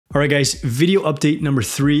All right, guys, video update number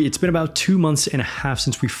 3. It's been about 2.5 months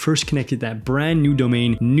since we first connected that brand new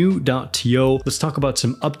domain, New.to. Let's talk about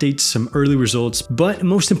some updates, some early results, but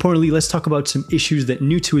most importantly, let's talk about some issues that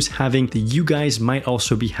New.to is having that you guys might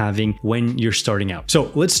also be having when you're starting out.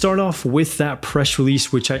 So let's start off with that press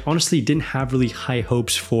release, which I honestly didn't have really high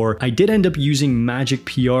hopes for. I did end up using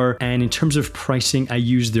MagicPR, and in terms of pricing, I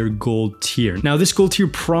used their gold tier. Now, this gold tier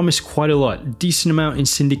promised quite a lot, decent amount in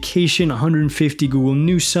syndication, 150 Google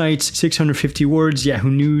News sites, 650 words, Yahoo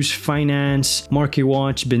News, finance,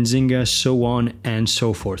 MarketWatch, Benzinga, so on and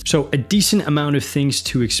so forth. So a decent amount of things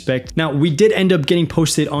to expect. Now, we did end up getting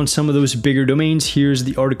posted on some of those bigger domains. Here's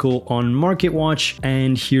the article on MarketWatch,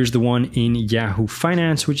 and here's the one in Yahoo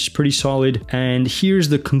Finance, which is pretty solid. And here's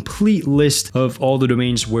the complete list of all the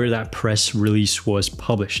domains where that press release was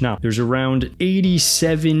published. Now, there's around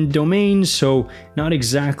 87 domains, so not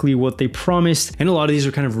exactly what they promised. And a lot of these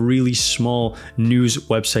are kind of really small news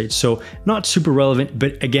websites, so not super relevant.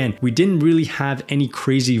 But again, we didn't really have any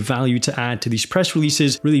crazy value to add to these press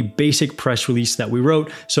releases, really basic press release that we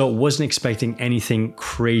wrote, so wasn't expecting anything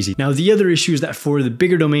crazy. Now, the other issue is that for the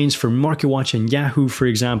bigger domains, for MarketWatch and Yahoo, for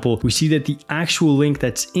example, we see that the actual link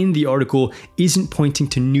that's in the article isn't pointing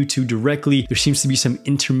to New.to directly. There seems to be some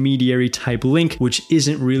intermediary type link, which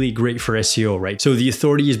isn't really great for SEO, right? So the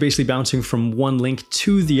authority is basically bouncing from one link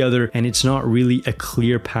to the other, and it's not really a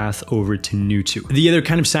clear path over to New.to. The other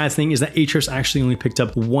kind of sad thing is that Ahrefs actually only picked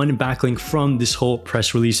up one backlink from this whole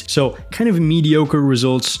press release. So kind of mediocre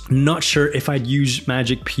results. Not sure if I'd use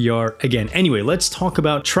MagicPR again. Anyway, let's talk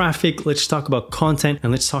about traffic, let's talk about content,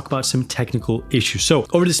 and let's talk about some technical issues. So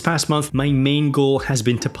over this past month, my main goal has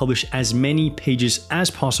been to publish as many pages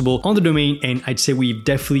as possible on the domain, and I'd say we've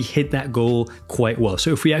definitely hit that goal quite well.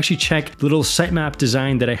 So if we actually check the little sitemap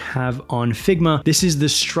design that I have on Figma, this is the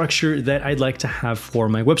structure that I'd like to have for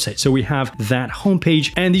my website. So we have that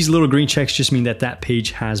homepage, and these little green checks just mean that that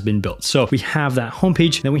page has been built. So we have that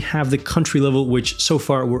homepage, then we have the country level, which so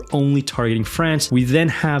far we're only targeting France. We then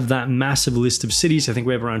have that massive list of cities. I think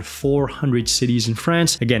we have around 400 cities in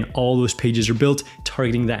France. Again, all those pages are built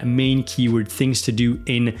targeting that main keyword, things to do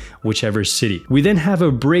in whichever city. We then have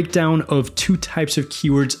a breakdown of 2 types of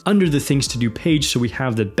keywords under the things to do page. So we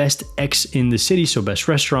have the best X in the city, so best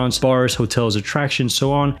restaurants, bars, hotels, attractions,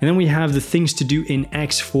 so on. And then we have the things to do in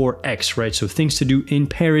X for X, right? So things to do in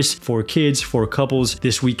Paris for kids, for couples,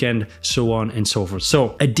 this weekend, so on and so forth.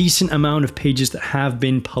 So a decent amount of pages that have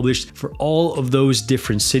been published for all of those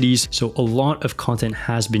different cities. So a lot of content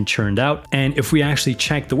has been churned out. And if we actually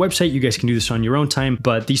check the website, you guys can do this on your own time,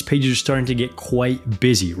 but these pages are starting to get quite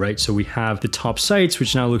busy, right? So we have the top sites,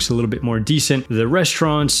 which now looks a little bit more decent, the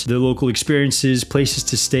restaurants, the local experiences, places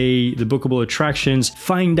to stay, the bookable attractions,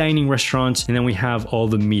 fine dining restaurants, and then we have all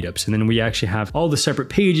the meetups. And then we actually have all the separate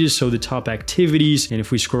pages, so the top activities. And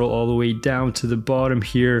if we scroll all the way down to the bottom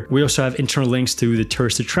here, we also have internal links to the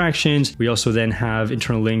tourist attractions. We also then have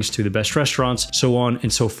internal links to the best restaurants, so on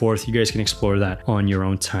and so forth. You guys can explore that on your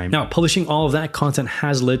own time. Now, publishing all of that content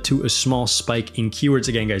has led to a small spike in keywords.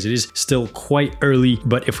 Again, guys, it is still quite early,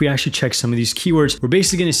 but if we actually check some of these keywords, we're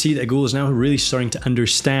basically going to see that Google is now really starting to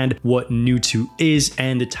understand what New.to is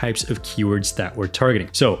and the types of keywords that we're targeting.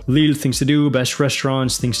 So Lille, things to do, best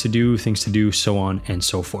restaurants, things to do, so on and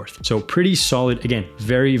so forth. So pretty solid. Again,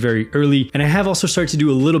 very, very early. And I have also started to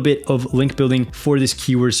do a little bit of link building for this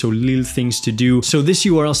keyword. So Lille, things to do. So this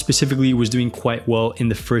URL specifically was doing quite well in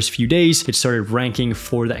the first few days. It started ranking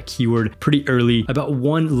for that keyword pretty early, about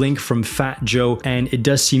 1 link from Fat Joe, and it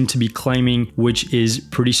does seem to be climbing, which is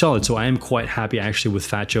pretty solid. So I am quite happy actually with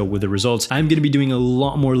Fat Joe with the results. I'm going to be doing a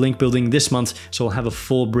lot more link building this month, so I'll have a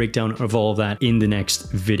full breakdown of all of that in the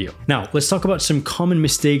next video. Now, let's talk about some common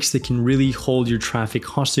mistakes that can really hold your traffic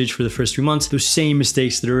hostage for the first few months, those same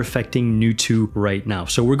mistakes that are affecting New.to right now.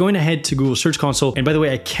 So we're going to head to Google Search Console. And by the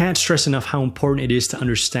way, I can't stress enough how important it is to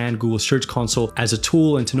understand Google Search Console as a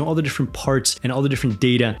tool and to know all the different parts and all the different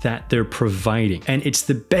data that they're providing. And it's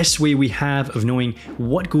the best way we have of knowing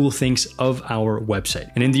what Google thinks of our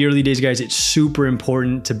website. And in the early days, guys, it's super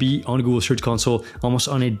important to be on Google Search Console almost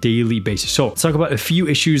on a daily basis. So let's talk about a few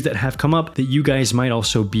issues that have come up that you guys might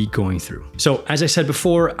also be going through. So as I said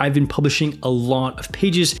before, I've been publishing a lot of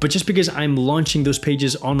pages, but just because I'm launching those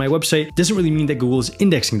pages on my website doesn't really mean that Google is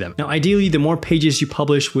indexing them. Now, ideally, the more pages you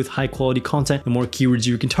publish with high quality content, the more keywords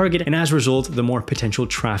you can target, and as a result, the more potential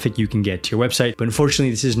traffic you can get to your website. But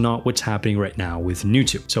unfortunately, this is not what's happening right now with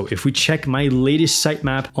New.to. So if we check my latest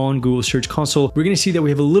sitemap on Google Search Console, we're going to see that we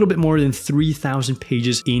have a little bit more than 3,000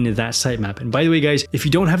 pages in that sitemap. And by the way, guys, if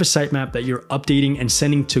you don't have a sitemap that you're updating and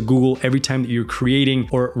sending to Google every time that you're creating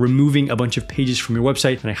or removing a bunch of pages from your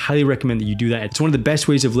website, then I highly recommend that you do that. It's one of the best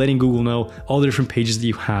ways of letting Google know all all the different pages that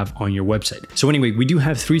you have on your website. So anyway, we do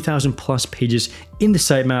have 3,000 plus pages in the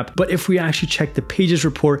sitemap, but if we actually check the pages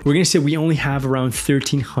report, we're gonna say we only have around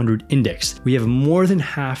 1,300 indexed. We have more than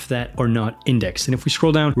half that are not indexed. And if we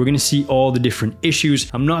scroll down, we're gonna see all the different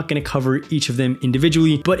issues. I'm not gonna cover each of them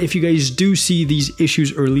individually, but if you guys do see these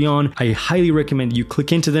issues early on, I highly recommend you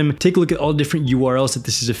click into them, take a look at all the different URLs that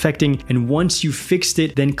this is affecting, and once you fixed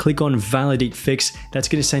it, then click on validate fix. That's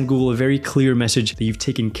gonna send Google a very clear message that you've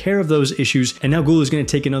taken care of those issues, and now Google is gonna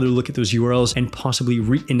take another look at those URLs and possibly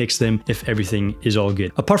re-index them if everything is all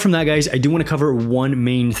good. Apart from that, guys, I do wanna cover one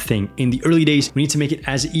main thing. In the early days, we need to make it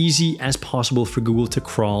as easy as possible for Google to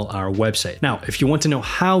crawl our website. Now, if you want to know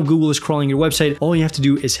how Google is crawling your website, all you have to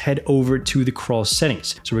do is head over to the crawl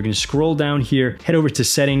settings. So we're gonna scroll down here, head over to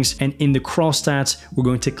settings, and in the crawl stats, we're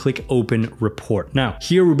going to click open report. Now,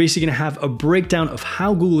 here we're basically gonna have a breakdown of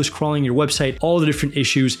how Google is crawling your website, all the different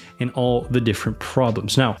issues, and all the different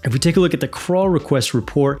problems. Now, if we take a look at the crawl request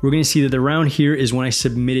report, we're gonna see that around here is when I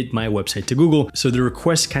submitted my website to Google. So the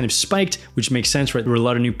requests kind of spiked, which makes sense, right? There were a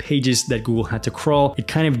lot of new pages that Google had to crawl. It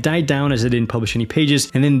kind of died down as I didn't publish any pages.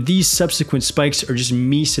 And then these subsequent spikes are just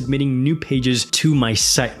me submitting new pages to my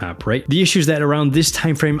sitemap, right? The issue is that around this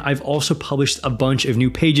time frame, I've also published a bunch of new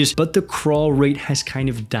pages, but the crawl rate has kind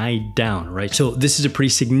of died down, right? So this is a pretty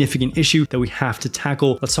significant issue that we have to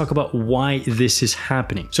tackle. Let's talk about why this is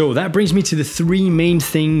happening. So that brings me to the three main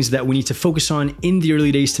things that we need to focus on in the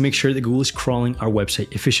early days to make sure that Google is crawling our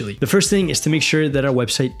website efficiently. The first thing is to make sure that our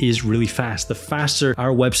website is really fast. The faster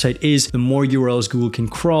our website is, the more URLs Google can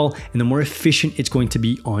crawl and the more efficient it's going to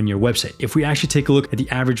be on your website. If we actually take a look at the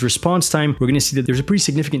average response time, we're going to see that there's a pretty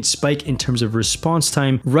significant spike in terms of response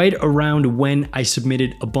time right around when I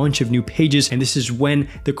submitted a bunch of new pages, and this is when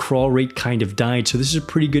the crawl rate kind of died. So this is a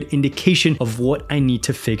pretty good indication of what I need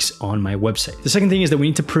to fix on my website. The second thing is that we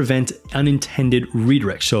need to prevent unintended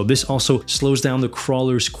redirects. So this also slows down the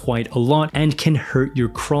crawlers quite a lot and can hurt your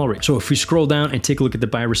crawl rate. So if we scroll down and take a look at the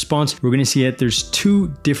by response, we're going to see that there's two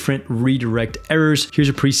different redirect errors. Here's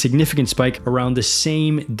a pretty significant spike around the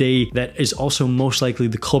same day that is also most likely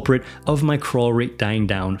the culprit of my crawl rate dying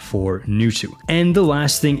down for New.to. And the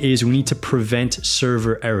last thing is we need to prevent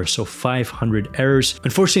server errors. So 500 errors.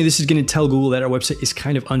 Unfortunately, this is going to tell Google that our website is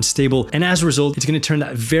kind of unstable. And as a result, it's going to turn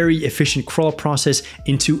that very efficient crawl process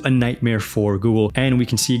into a nightmare for Google. And we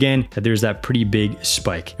can see again that there's that pretty big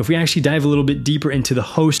spike. If we actually dive a little bit deeper into the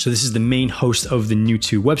host, so this is the main host of the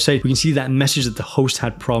New.to website, we can see that message that the host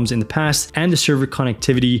had problems in the past and the server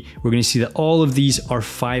connectivity. We're going to see that all of these are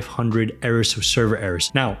 500 errors, so server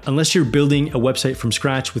errors. Now, unless you're building a website from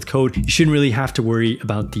scratch with code, you shouldn't really have to worry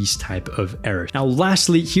about these type of errors. Now,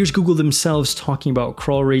 lastly, here's Google themselves talking about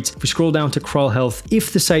crawl rates. If we scroll down to crawl health,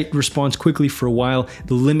 if the site responds quickly for a while,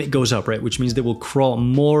 the limit goes up, right? Which means they will crawl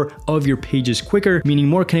more of your pages quicker, meaning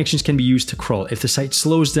more connections can be used to crawl. If the site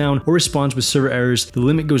slows down or responds with server errors, the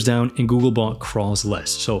limit goes down and Googlebot crawls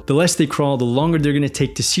less. So the less they crawl, the longer they're going to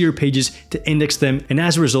take to see your pages, to index them, and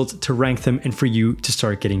as a result, to rank them and for you to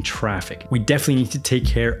start getting traffic. We definitely need to take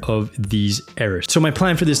care of these errors. So my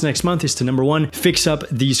plan for this next month is to, number one, fix up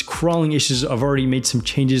these crawling issues. I've already made some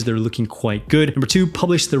changes. They're looking quite good. Number two,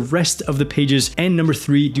 publish the rest of the pages. And number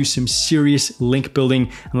three, do some serious link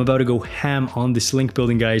building. I'm about to go ham on this link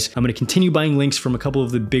building, guys. I'm going to continue buying links from a couple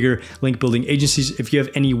of the bigger link building agencies. If you have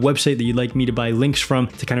any website that you'd like me to buy links from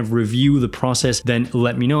to kind of review the process, then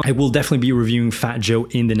let me know. I will definitely be reviewing Fat Joe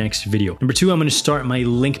in the next video. Number two, I'm going to start my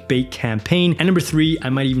link bait campaign. And number three, I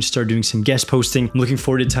might even start doing some guest posting. I'm looking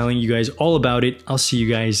forward to telling you guys all about it. I'll see you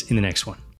guys in the next one.